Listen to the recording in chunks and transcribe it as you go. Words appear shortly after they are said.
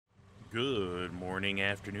Good morning,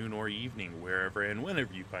 afternoon, or evening, wherever and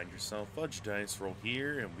whenever you find yourself. Fudge Dice Roll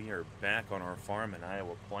here, and we are back on our farm in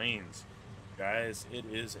Iowa Plains. Guys, it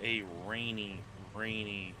is a rainy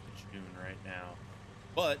June right now,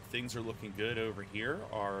 but things are looking good over here.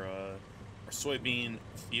 Our soybean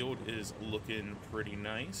field is looking pretty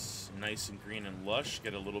nice and green and lush.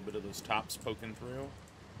 Get a little bit of those tops poking through.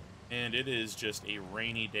 And it is just a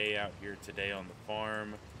rainy day out here today on the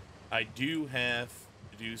farm. I do have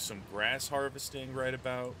to do some grass harvesting right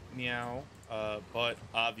about meow, but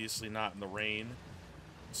obviously not in the rain.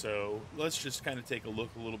 So let's just kind of take a look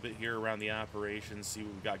a little bit here around the operation, see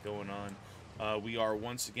what we got going on. We are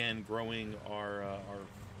once again growing our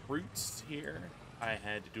fruits here. I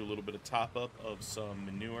had to do a little bit of top up of some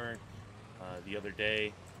manure the other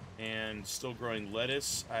day, and still growing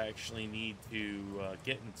lettuce. I actually need to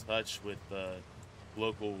get in touch with the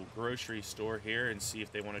local grocery store here and see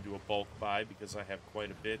if they want to do a bulk buy, because I have quite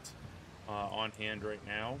a bit on hand right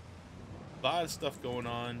now. A lot of stuff going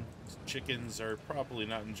on. Chickens are probably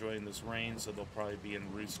not enjoying this rain, so they'll probably be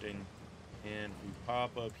in roosting. And we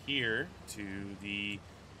pop up here to the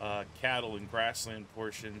cattle and grassland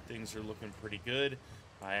portion. Things are looking pretty good.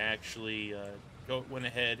 I actually went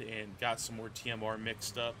ahead and got some more TMR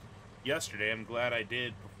mixed up yesterday. I'm glad I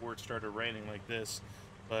did before it started raining like this.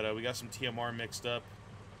 But we got some TMR mixed up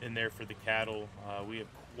in there for the cattle. We have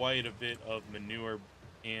quite a bit of manure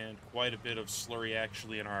and quite a bit of slurry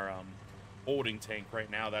actually in our holding tank right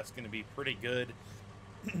now. That's going to be pretty good.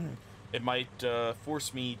 It might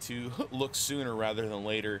force me to look sooner rather than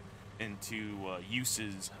later into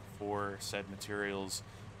uses for said materials.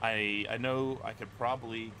 I know I could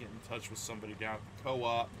probably get in touch with somebody down at the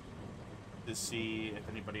co-op to see if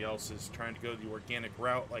anybody else is trying to go the organic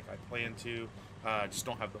route like I plan to. Just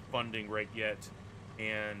don't have the funding right yet,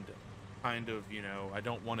 and kind of, I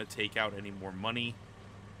don't want to take out any more money.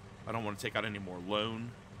 I don't want to take out any more loan.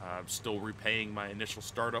 I'm still repaying my initial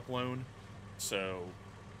startup loan, so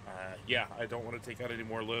yeah, I don't want to take out any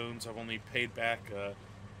more loans. I've only paid back, I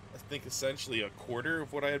think, essentially a quarter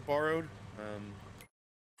of what I had borrowed.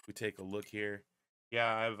 If we take a look here,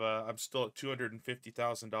 yeah, I'm still at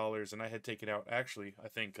 $250,000, and I had taken out, actually, I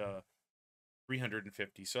think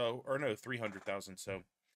 350. So, or no, 300,000. So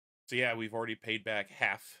yeah, we've already paid back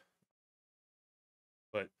half.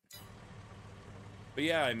 But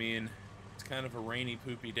yeah, I mean, it's kind of a rainy,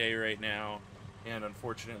 poopy day right now, and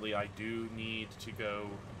unfortunately, I do need to go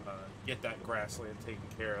get that grassland taken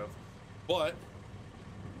care of. But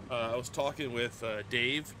I was talking with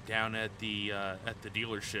Dave down at the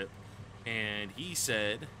dealership, and he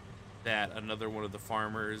said that another one of the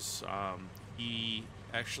farmers, he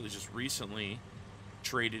actually just recently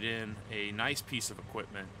traded in a nice piece of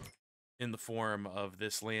equipment in the form of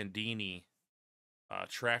this Landini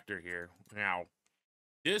tractor here. Now,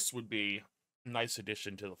 this would be a nice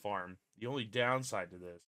addition to the farm. The only downside to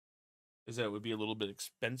this is that it would be a little bit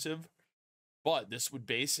expensive, but this would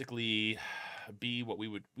basically be what we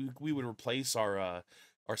would replace our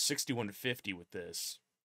 6150 with this.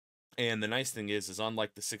 And the nice thing is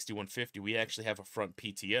unlike the 6150, we actually have a front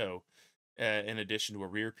PTO in addition to a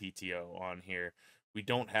rear PTO on here. We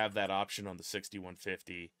don't have that option on the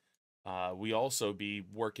 6150. We also be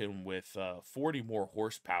working with 40 more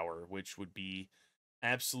horsepower, which would be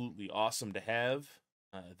absolutely awesome to have.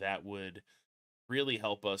 That would really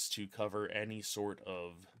help us to cover any sort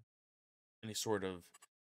of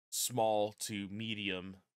small to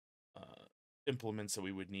medium implements that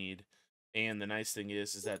we would need. And the nice thing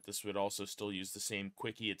is that this would also still use the same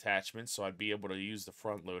quickie attachment, so I'd be able to use the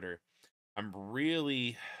front loader. I'm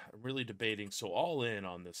really debating. So all in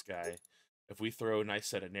on this guy, if we throw a nice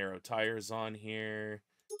set of narrow tires on here,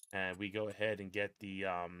 and we go ahead and get the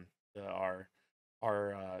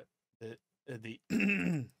the the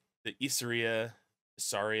Isaria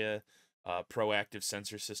proactive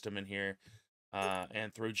sensor system in here,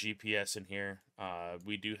 and throw GPS in here.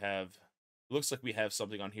 We do have, looks like we have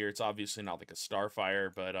something on here. It's obviously not like a Starfire,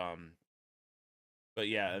 but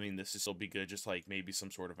yeah, I mean, this will still be good, just like maybe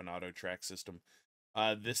some sort of an auto track system.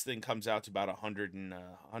 This thing comes out to about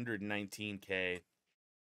 119K,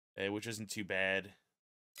 which isn't too bad.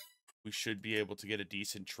 We should be able to get a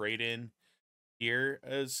decent trade in here.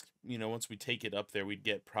 As you know, once we take it up there, we'd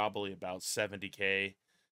get probably about 70K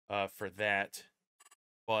for that.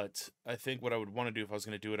 But I think what I would want to do if I was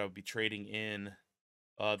going to do it, I would be trading in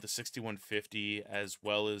the 6150 as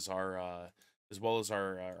well as our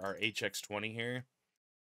HX20 here.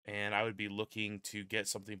 And I would be looking to get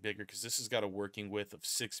something bigger, because this has got a working width of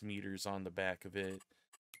 6 meters on the back of it.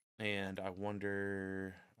 And I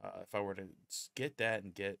wonder if I were to get that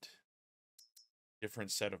and get different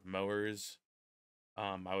set of mowers,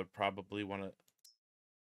 I would probably want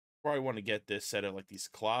to get this set of like these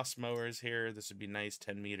Kloss mowers here. This would be nice,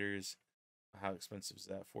 10 meters. How expensive is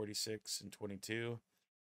that? 46 and 22.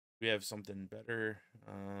 We have something better.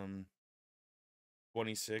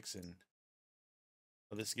 26 and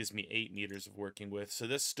well, this gives me 8 meters of working with. So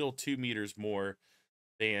this is still 2 meters more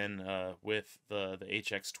than with the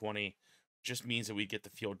HX20. Just means that we get the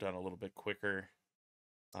field done a little bit quicker.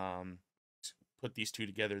 Put these two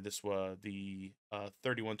together. This the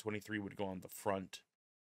 3123 would go on the front,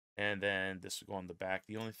 and then this would go on the back.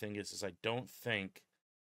 The only thing is I don't think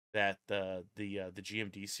that the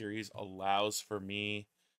GMD series allows for me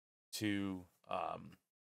to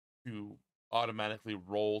automatically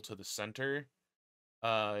roll to the center.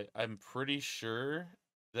 I'm pretty sure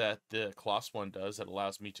that the Kloss one does. It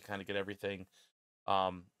allows me to kind of get everything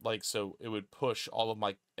like, so it would push all of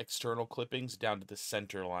my external clippings down to the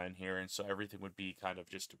center line here, and so everything would be kind of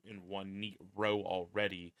just in one neat row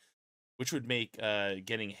already, which would make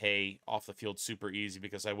getting hay off the field super easy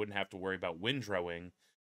because I wouldn't have to worry about windrowing.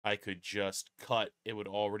 I could just cut, it would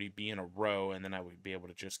already be in a row, and then I would be able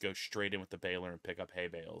to just go straight in with the baler and pick up hay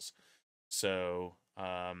bales. So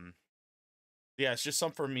yeah, it's just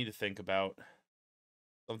something for me to think about.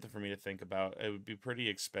 It would be pretty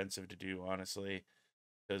expensive to do, honestly,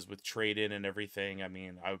 because with trade-in and everything, I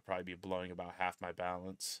mean, I would probably be blowing about half my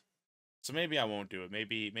balance. So maybe I won't do it.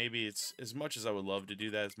 Maybe it's, as much as I would love to do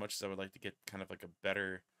that, as much as I would like to get kind of like a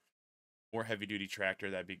better, more heavy-duty tractor,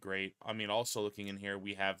 that'd be great. I mean, also looking in here,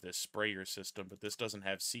 we have this sprayer system, but this doesn't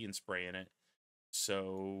have See and Spray in it,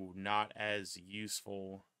 so not as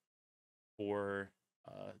useful for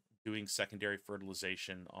doing secondary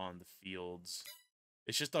fertilization on the fields.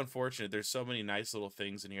 It's just unfortunate. There's so many nice little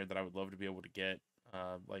things in here that I would love to be able to get.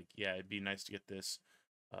 Like, yeah, it'd be nice to get this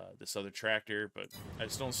this other tractor, but I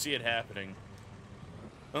just don't see it happening.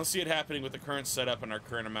 I don't see it happening with the current setup and our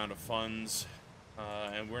current amount of funds.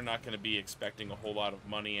 And we're not going to be expecting a whole lot of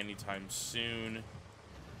money anytime soon.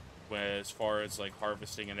 As far as like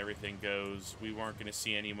harvesting and everything goes, we weren't going to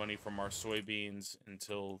see any money from our soybeans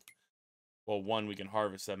until, well, one, we can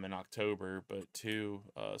harvest them in October, but two,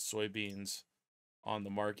 soybeans on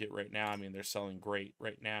the market right now, I mean, they're selling great.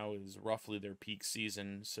 Right now is roughly their peak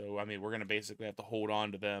season, so I mean, we're going to basically have to hold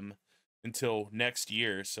on to them until next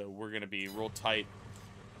year, so we're going to be real tight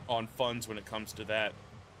on funds when it comes to that.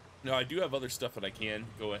 Now, I do have other stuff that I can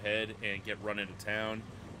go ahead and get run into town,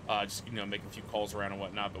 just, you know, make a few calls around and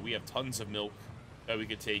whatnot, but we have tons of milk that we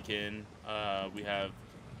could take in. We have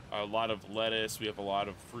a lot of lettuce, we have a lot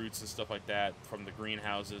of fruits and stuff like that from the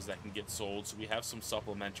greenhouses that can get sold, so we have some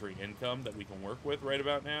supplementary income that we can work with right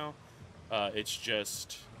about now. It's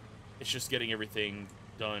just getting everything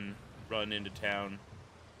done, run into town,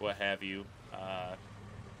 what have you.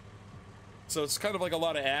 So it's kind of like a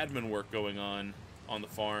lot of admin work going on the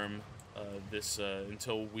farm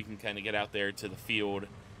until we can kind of get out there to the field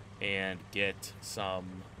and get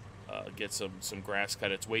some grass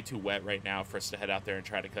cut. It's way too wet right now for us to head out there and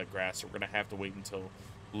try to cut grass, so we're gonna have to wait until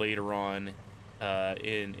later on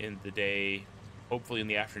in the day, hopefully in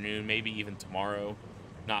the afternoon, maybe even tomorrow.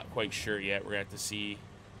 Not quite sure yet. We're gonna have to see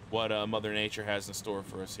what Mother Nature has in store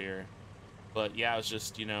for us here. But yeah, I was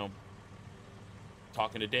just, you know,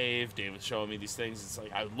 talking to Dave. Dave was showing me these things. It's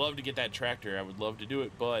like, I would love to get that tractor. I would love to do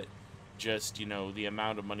it, but just, you know, the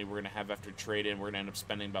amount of money we're gonna have after trade-in, we're gonna end up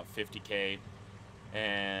spending about 50K.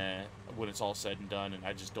 And when it's all said and done, and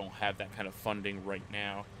I just don't have that kind of funding right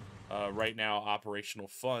now. Right now, operational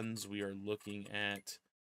funds, we are looking at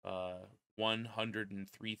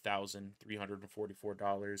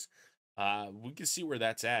 $103,344. We can see where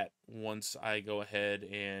that's at once I go ahead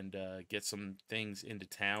and get some things into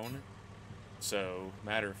town. So,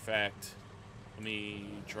 matter of fact, let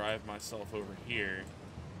me drive myself over here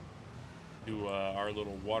to our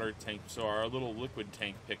little water tank, so our little liquid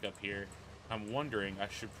tank pickup here. I'm wondering, I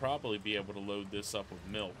should probably be able to load this up with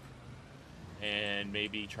milk and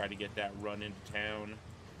maybe try to get that run into town.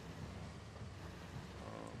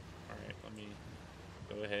 Alright, let me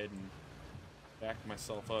go ahead and back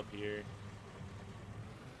myself up here.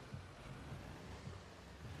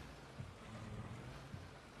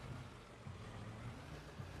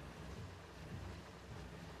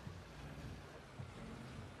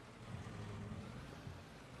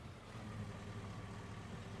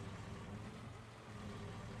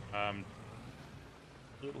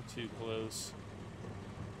 A little too close.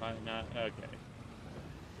 Might not. Okay.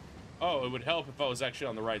 Oh, it would help if I was actually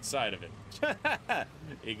on the right side of it.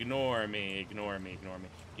 Ignore me, ignore me, ignore me.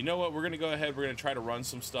 You know what? We're going to go ahead. We're going to try to run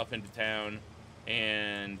some stuff into town,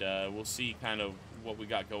 and we'll see kind of what we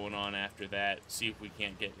got going on after that. See if we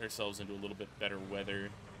can't get ourselves into a little bit better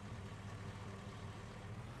weather.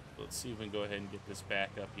 Let's see if we can go ahead and get this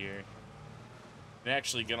back up here and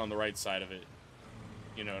actually get on the right side of it.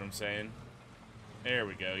 You know what I'm saying? There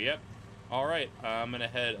we go. Yep. All right. I'm going to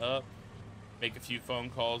head up, make a few phone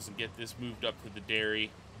calls, and get this moved up to the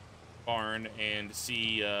dairy barn and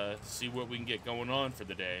see what we can get going on for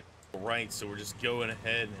the day. All right. So we're just going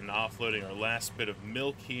ahead and offloading our last bit of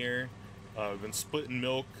milk here. We've been splitting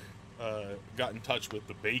milk, got in touch with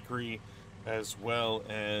the bakery as well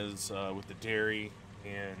as with the dairy,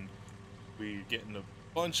 and we're getting a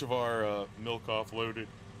bunch of our milk offloaded,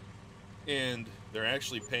 and they're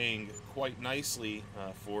actually paying quite nicely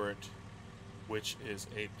for it, which is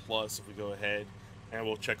a plus. If we go ahead and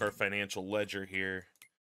we'll check our financial ledger here,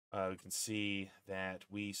 we can see that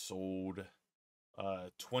we sold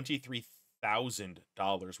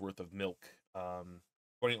 $23,000 worth of milk,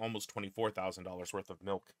 almost $24,000 worth of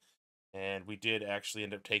milk, and we did actually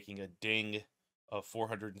end up taking a ding of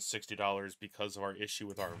 $460 because of our issue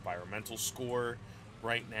with our environmental score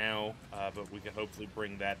right now, but we can hopefully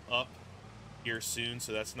bring that up here soon,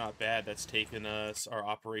 so that's not bad. That's taken us our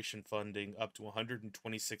operation funding up to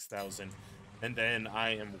 126,000, and then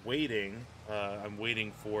I am waiting. I'm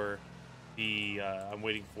waiting for the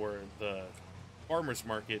farmers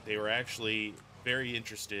market. They were actually very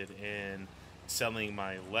interested in selling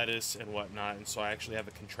my lettuce and whatnot, and so I actually have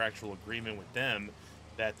a contractual agreement with them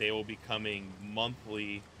that they will be coming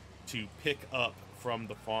monthly to pick up from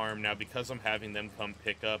the farm. Now, because I'm having them come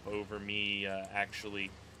pick up over me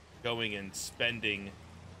actually going and spending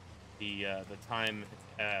the time,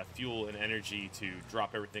 fuel, and energy to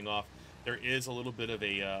drop everything off, there is a little bit of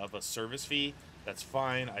a service fee. That's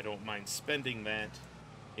fine. I don't mind spending that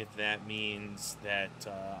if that means that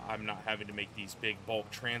I'm not having to make these big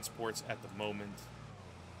bulk transports at the moment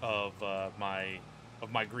of my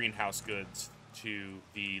greenhouse goods to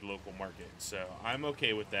the local market. So I'm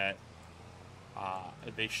okay with that.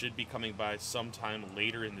 They should be coming by sometime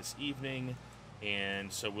later in this evening,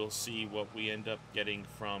 and so we'll see what we end up getting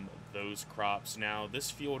from those crops. Now, this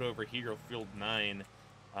field over here, field 9,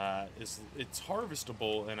 it's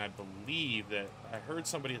harvestable, and I believe that I heard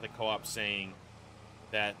somebody at the co-op saying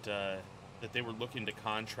that that they were looking to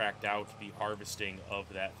contract out the harvesting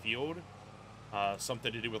of that field,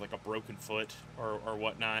 something to do with like a broken foot or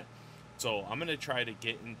whatnot. So I'm gonna try to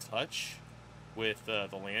get in touch with the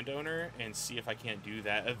landowner and see if I can't do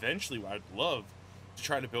that. Eventually, I'd love to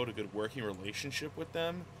try to build a good working relationship with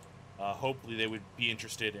them. Hopefully, they would be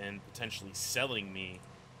interested in potentially selling me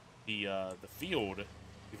the field,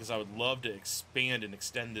 because I would love to expand and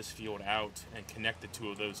extend this field out and connect the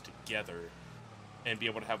two of those together and be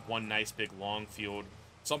able to have one nice big long field,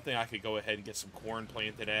 something I could go ahead and get some corn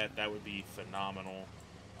planted at. That would be phenomenal.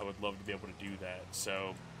 I would love to be able to do that.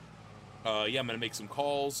 So yeah, I'm gonna make some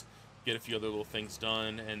calls, get a few other little things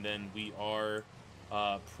done, and then we are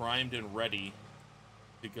primed and ready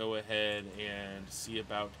to go ahead and see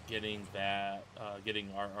about getting that,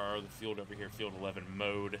 getting our other field over here, field 11,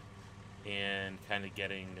 mowed, and kind of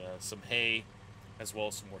getting some hay as well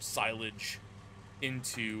as some more silage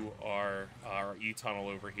into our e-tunnel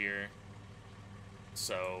over here,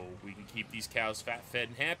 so we can keep these cows fat, fed,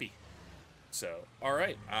 and happy. So, all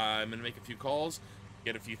right, I'm gonna make a few calls,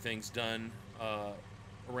 get a few things done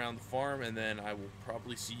around the farm, and then I will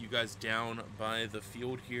probably see you guys down by the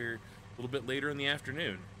field here a little bit later in the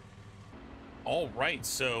afternoon. All right,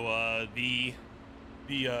 so the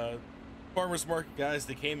farmers market guys,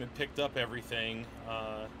 they came and picked up everything,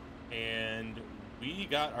 and we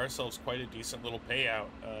got ourselves quite a decent little payout.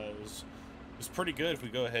 It was pretty good. If we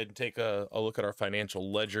go ahead and take a look at our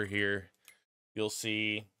financial ledger here, you'll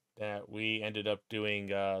see that we ended up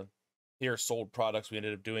doing here sold products. We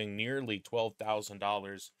ended up doing nearly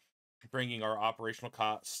 $12,000, bringing our operational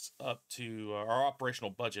costs up to our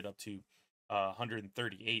operational budget up to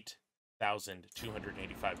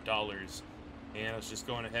 $138,285. And I was just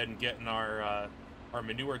going ahead and getting our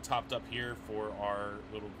manure topped up here for our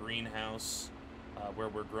little greenhouse, where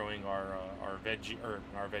we're growing our veggies, our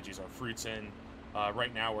fruits in.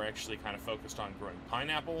 Right now, we're actually kind of focused on growing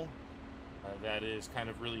pineapple. That is kind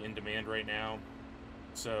of really in demand right now.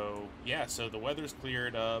 So yeah, so the weather's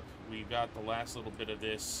cleared up. We got the last little bit of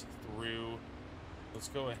this through. Let's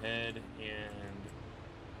go ahead and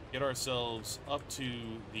get ourselves up to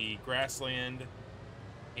the grassland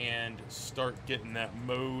and start getting that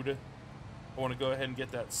mowed. I want to go ahead and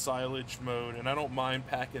get that silage mowed, and I don't mind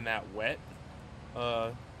packing that wet,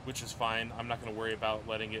 which is fine. I'm not going to worry about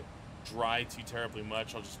letting it dry too terribly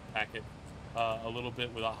much. I'll just pack it a little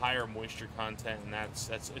bit with a higher moisture content, and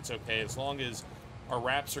it's okay. As long as our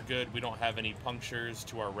wraps are good, we don't have any punctures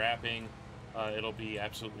to our wrapping, it'll be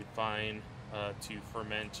absolutely fine to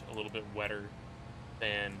ferment a little bit wetter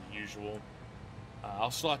than usual.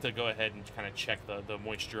 I'll still have to go ahead and kind of check the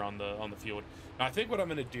moisture on the field. Now, I think what I'm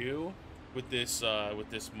going to do with this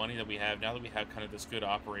money that we have, now that we have kind of this good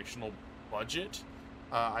operational budget,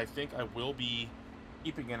 I think I will be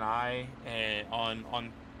keeping an eye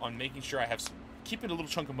on making sure I have keeping a little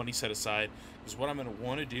chunk of money set aside, because what I'm going to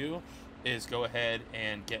want to do is go ahead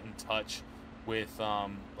and get in touch with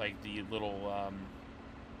like the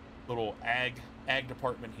little ag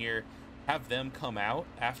department here, have them come out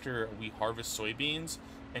after we harvest soybeans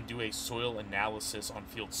and do a soil analysis on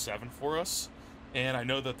field 7 for us. And I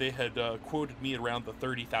know that they had quoted me around the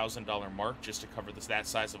 $30,000 mark just to cover that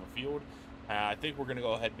size of a field. I think we're going to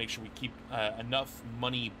go ahead and make sure we keep enough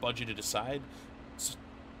money budgeted aside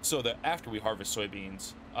so that after we harvest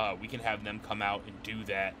soybeans, we can have them come out and do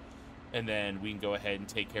that. And then we can go ahead and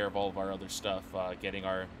take care of all of our other stuff,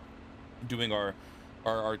 doing our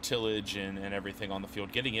tillage and everything on the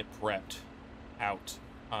field, getting it prepped out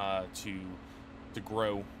to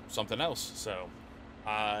grow something else. So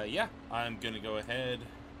yeah, I'm gonna go ahead,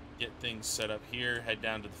 get things set up here, head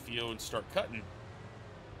down to the field and start cutting.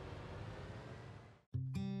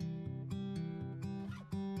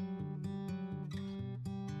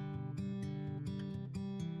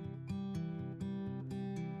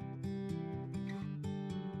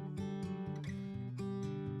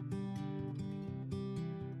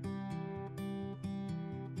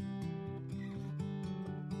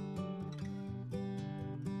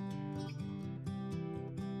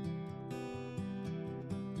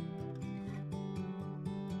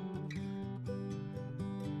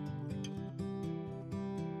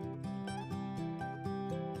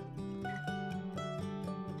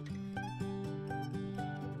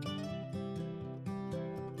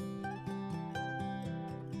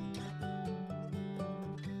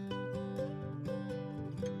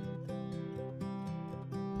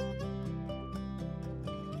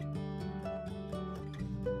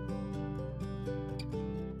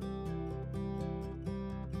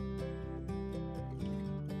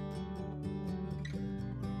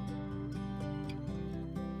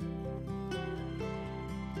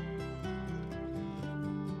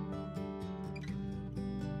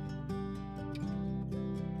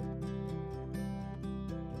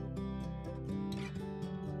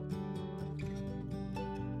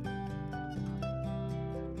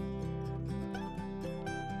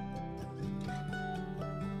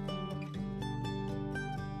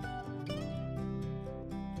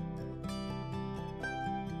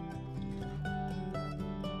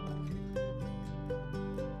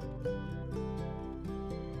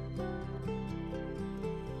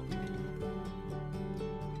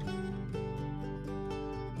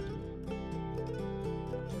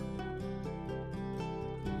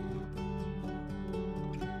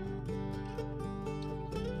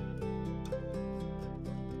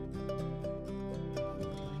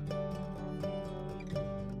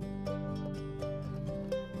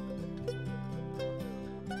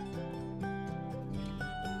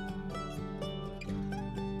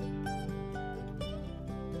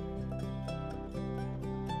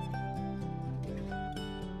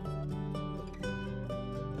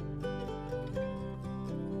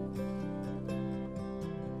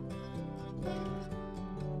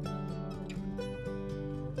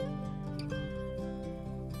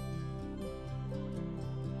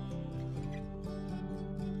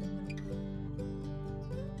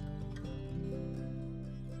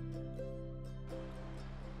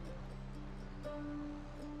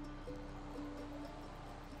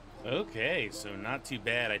 Okay, so not too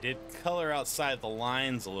bad. I did color outside the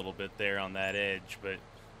lines a little bit there on that edge, but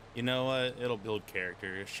you know what? It'll build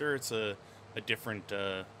character. Sure, it's a different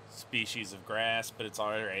species of grass, but it's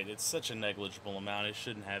alright. It's such a negligible amount. It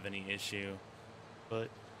shouldn't have any issue. But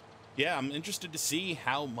yeah, I'm interested to see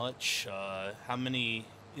how much, how many,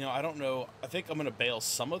 I don't know. I think I'm going to bale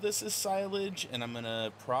some of this as silage, and I'm going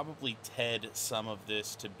to probably ted some of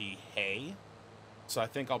this to be hay. So I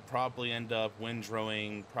think I'll probably end up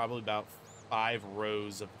windrowing probably about 5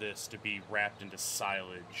 rows of this to be wrapped into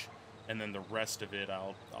silage, and then the rest of it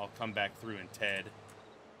I'll come back through and ted.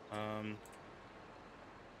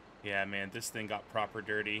 Yeah, man, this thing got proper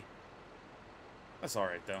dirty. That's all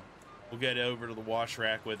right though. We'll get over to the wash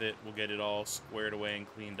rack with it. We'll get it all squared away and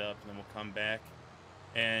cleaned up, and then we'll come back.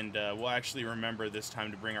 And we'll actually remember this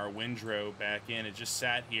time to bring our windrow back in. It just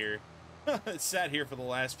sat here. It sat here for the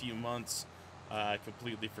last few months. I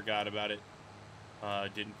completely forgot about it.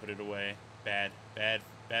 Didn't put it away. Bad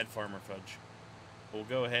farmer fudge. We'll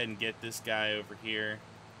go ahead and get this guy over here.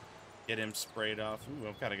 Get him sprayed off. Ooh,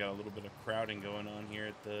 I've kind of got a little bit of crowding going on here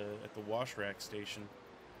at the wash rack station.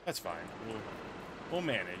 That's fine. We'll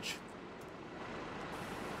manage.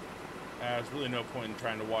 There's really no point in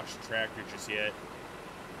trying to wash the tractor just yet.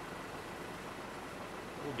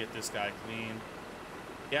 We'll get this guy clean.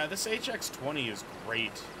 Yeah, this HX20 is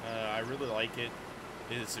great. I really like it.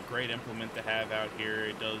 It's a great implement to have out here.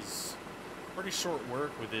 It does pretty short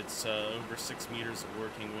work with its over 6 meters of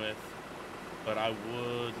working with. But I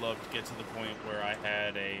would love to get to the point where I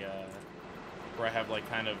had where I have like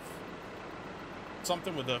kind of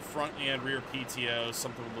something with a front and rear PTO,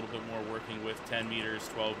 something a little bit more working with 10 meters,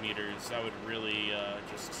 12 meters. That would really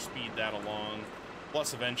just speed that along.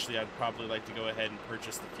 Plus, eventually, I'd probably like to go ahead and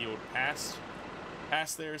purchase the field past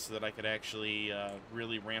there so that I could actually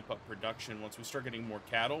really ramp up production. Once we start getting more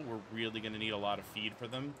cattle, we're really going to need a lot of feed for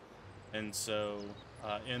them. And so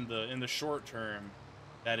in the short term,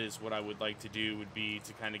 that is what I would like to do, would be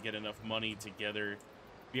to kind of get enough money together,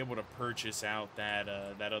 be able to purchase out that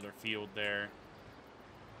that other field there.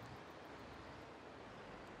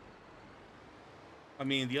 I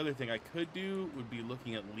mean, the other thing I could do would be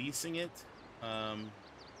looking at leasing it,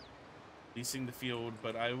 leasing the field,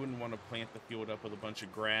 but I wouldn't want to plant the field up with a bunch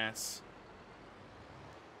of grass,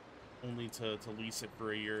 only to lease it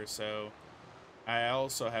for a year or so. I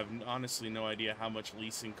also have honestly no idea how much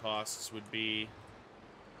leasing costs would be.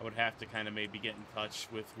 I would have to kind of maybe get in touch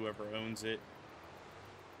with whoever owns it,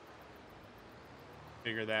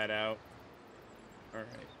 figure that out. All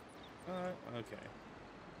right. Okay.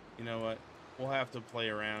 You know what? We'll have to play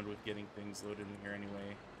around with getting things loaded in here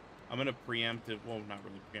anyway. I'm going to preemptive, well, not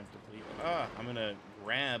really preemptively. I'm going to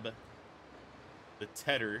grab the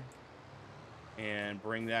tedder and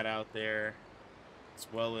bring that out there, as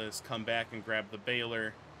well as come back and grab the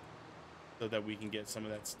baler so that we can get some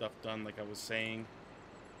of that stuff done like I was saying.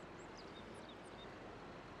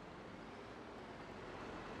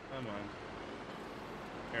 Come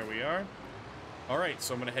on. There we are. Alright,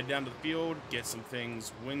 so I'm going to head down to the field, get some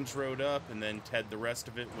things windrowed up, and then ted the rest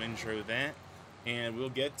of it, windrow that, and we'll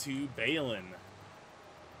get to baling.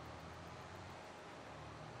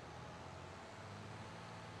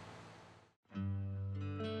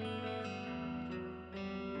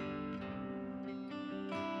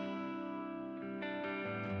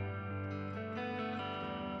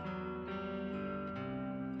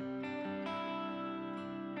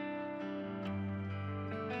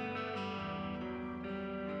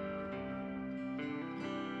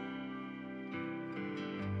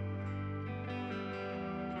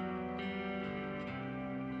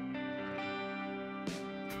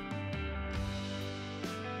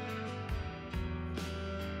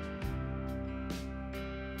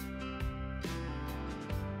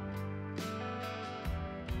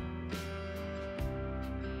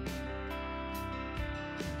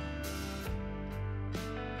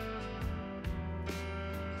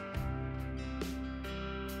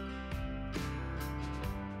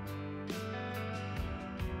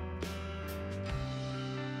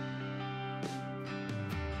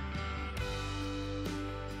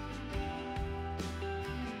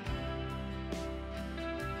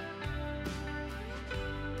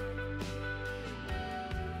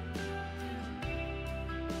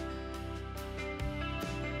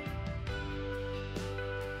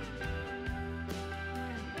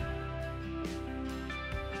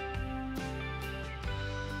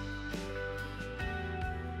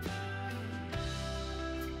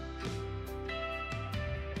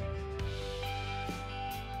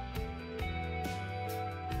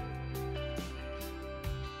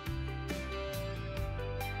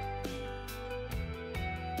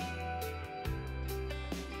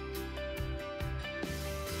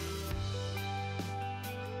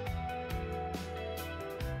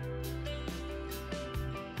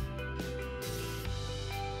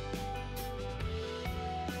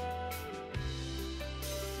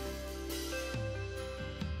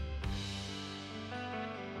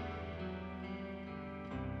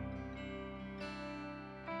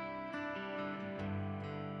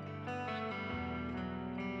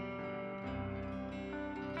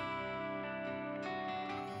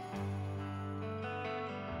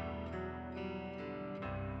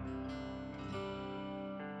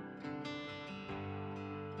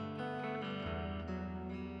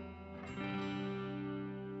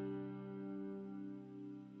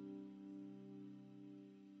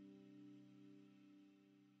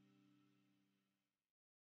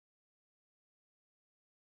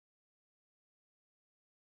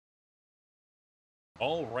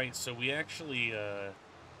 All right, so we actually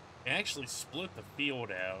split the field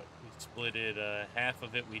out. We split it, half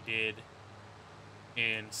of it we did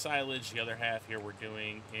in silage, the other half here we're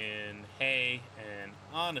doing in hay, and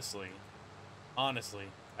honestly,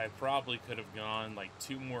 I probably could have gone like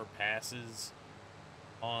 2 more passes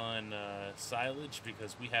on silage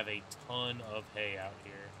because we have a ton of hay out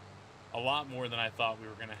here. A lot more than I thought we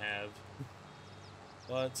were going to have.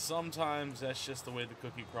 But sometimes that's just the way the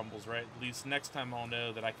cookie crumbles, right? At least next time I'll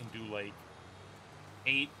know that I can do like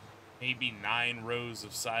 8, maybe 9 rows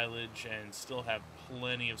of silage and still have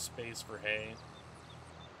plenty of space for hay.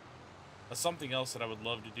 Something else that I would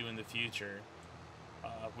love to do in the future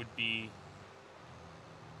would be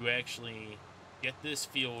to actually get this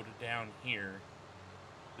field down here.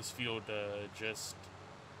 This field just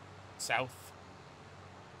south,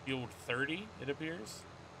 field 30, it appears.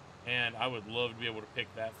 And I would love to be able to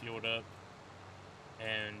pick that field up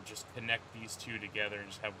and just connect these two together and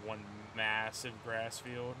just have one massive grass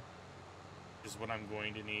field, which is what I'm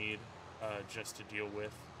going to need just to deal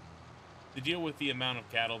with the amount of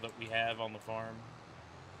cattle that we have on the farm.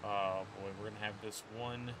 Boy, we're gonna have this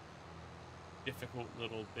one difficult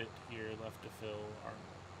little bit here left to fill.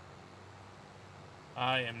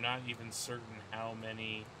 I am not even certain how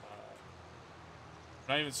many.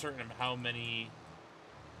 Not even certain of how many.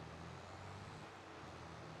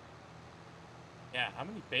 Yeah, how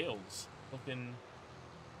many bales? Looking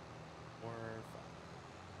 4,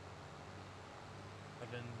 5,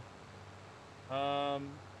 7.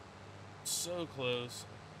 So close,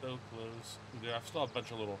 so close. I still have a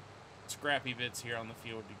bunch of little scrappy bits here on the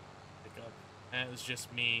field to pick up. And it was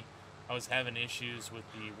just me. I was having issues with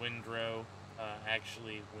the windrow,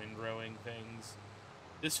 actually windrowing things.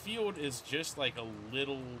 This field is just like a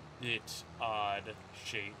little bit odd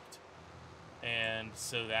shaped, and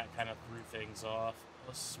so that kind of threw things off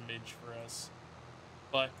a smidge for us.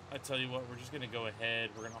 But I tell you what, we're just going to go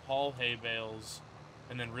ahead. We're going to haul hay bales,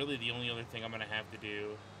 and then really the only other thing I'm going to have to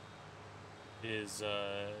do is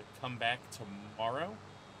come back tomorrow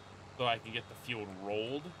so I can get the field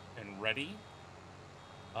rolled and ready.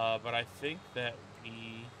 But I think that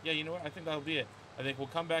yeah, you know what? I think that'll be it. I think we'll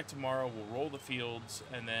come back tomorrow, we'll roll the fields,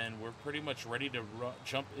 and then we're pretty much ready to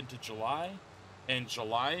jump into July. And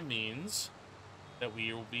July means that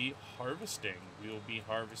we will be harvesting. We will be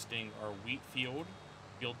harvesting our wheat field,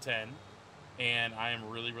 field 10. And I am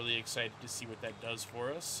really, really excited to see what that does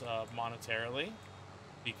for us monetarily.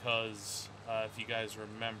 Because if you guys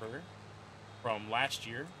remember from last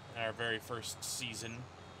year, our very first season,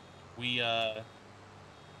 we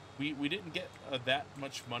didn't get that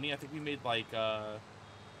much money. I think we made like I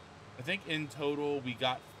think in total we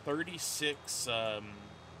got 36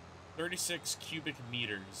 cubic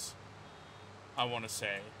meters. I want to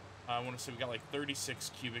say we got like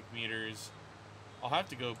 36 cubic meters. I'll have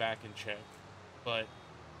to go back and check, but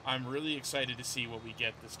I'm really excited to see what we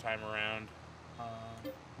get this time around.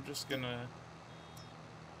 I'm just gonna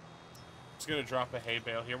drop a hay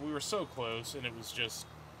bale here. We were so close, and it was just,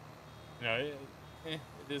 you know, it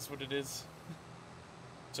is what it is.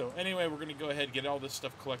 So anyway, we're gonna go ahead and get all this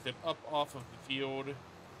stuff collected up off of the field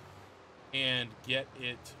and get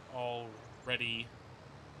it all ready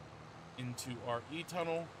into our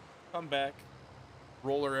e-tunnel. Come back,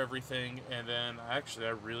 roller everything, and then actually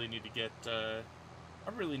I really need to get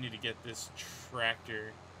this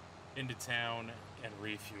tractor into town and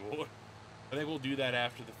refuel. I think we'll do that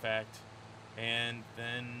after the fact, and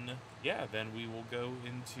then yeah, then we will go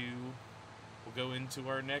into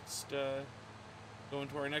our next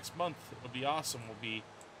month. It'll be awesome. We'll be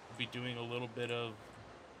doing a little bit of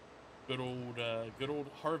good old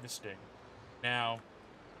harvesting. Now,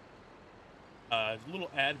 a little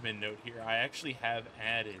admin note here. I actually have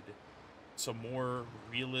added some more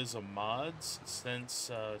realism mods since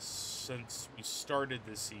we started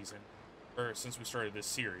this season, or since we started this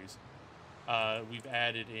series. We've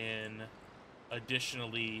added in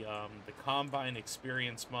additionally the combine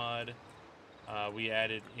experience mod. We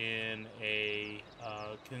added in a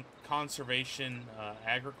conservation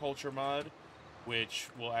agriculture mod, which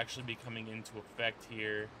will actually be coming into effect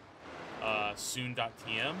here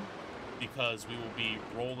soon.tm, because we will be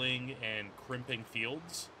rolling and crimping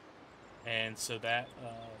fields. And so that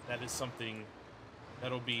is something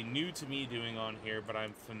that'll be new to me doing on here, but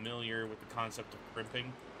I'm familiar with the concept of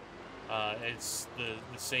crimping. It's the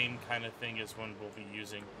same kind of thing as when we'll be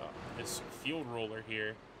using this field roller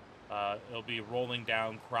here. It'll be rolling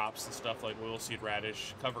down crops and stuff like oilseed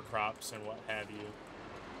radish, cover crops, and what have you.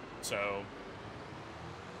 So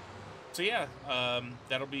yeah,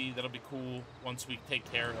 that'll be cool. Once we take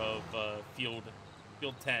care of field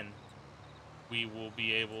 10, we will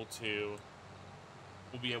be able to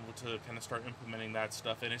kind of start implementing that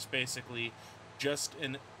stuff, and it's basically just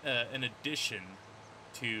an addition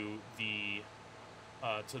to the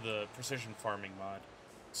precision farming mod.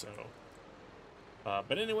 So,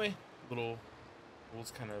 but anyway, little we'll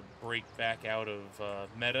just kind of break back out of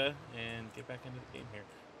meta and get back into the game here.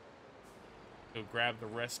 Go grab the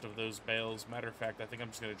rest of those bales. Matter of fact, I think I'm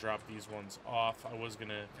just going to drop these ones off. I was going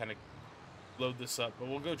to kind of load this up, but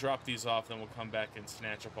we'll go drop these off, then we'll come back and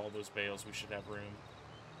snatch up all those bales. We should have room.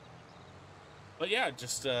 But yeah,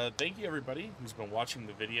 just thank you everybody who's been watching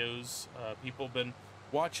the videos. People have been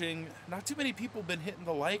watching. Not too many people have been hitting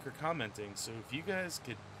the like or commenting, so if you guys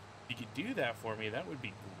could, if you could do that for me, that would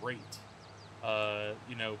be great.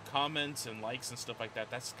 You know, comments and likes and stuff like that,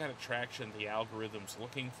 that's the kind of traction the algorithm's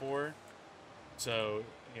looking for. So,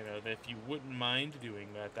 you know, if you wouldn't mind doing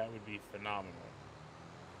that, that would be phenomenal.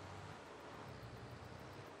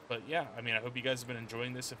 But yeah, I mean, I hope you guys have been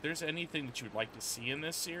enjoying this. If there's anything that you would like to see in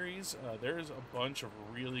this series, there's a bunch of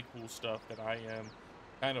really cool stuff that I am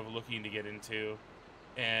kind of looking to get into.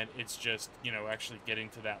 And it's just, you know, actually getting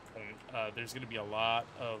to that point. There's going to be a lot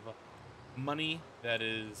of money that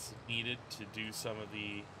is needed to do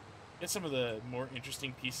get some of the more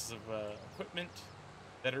interesting pieces of equipment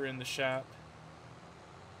that are in the shop.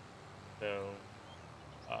 So,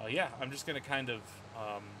 yeah, I'm just going to kind of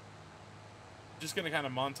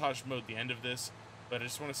montage mode the end of this, but I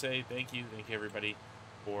just want to say thank you everybody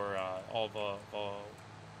for all the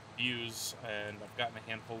views, and I've gotten a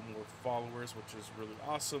handful more followers, which is really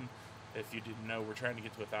awesome. If you didn't know, we're trying to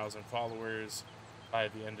get to 1,000 followers by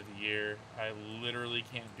the end of the year. I literally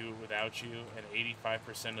can't do it without you, and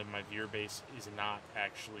 85% of my viewer base is not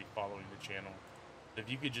actually following the channel. If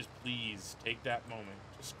you could just please take that moment,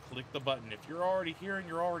 just click the button. If you're already here and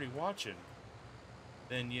you're already watching,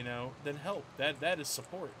 then, you know, then help. That is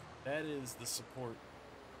support. That is the support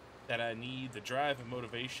that I need, the drive and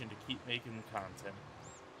motivation to keep making content.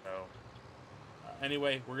 So,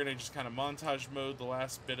 anyway, we're going to just kind of montage mode the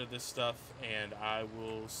last bit of this stuff, and I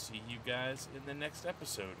will see you guys in the next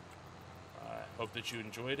episode. I hope that you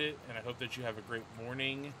enjoyed it, and I hope that you have a great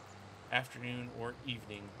morning, afternoon, or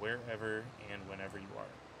evening, wherever and whenever you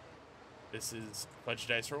are. This is Fudge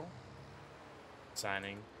Dice Roll,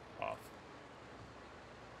 signing off.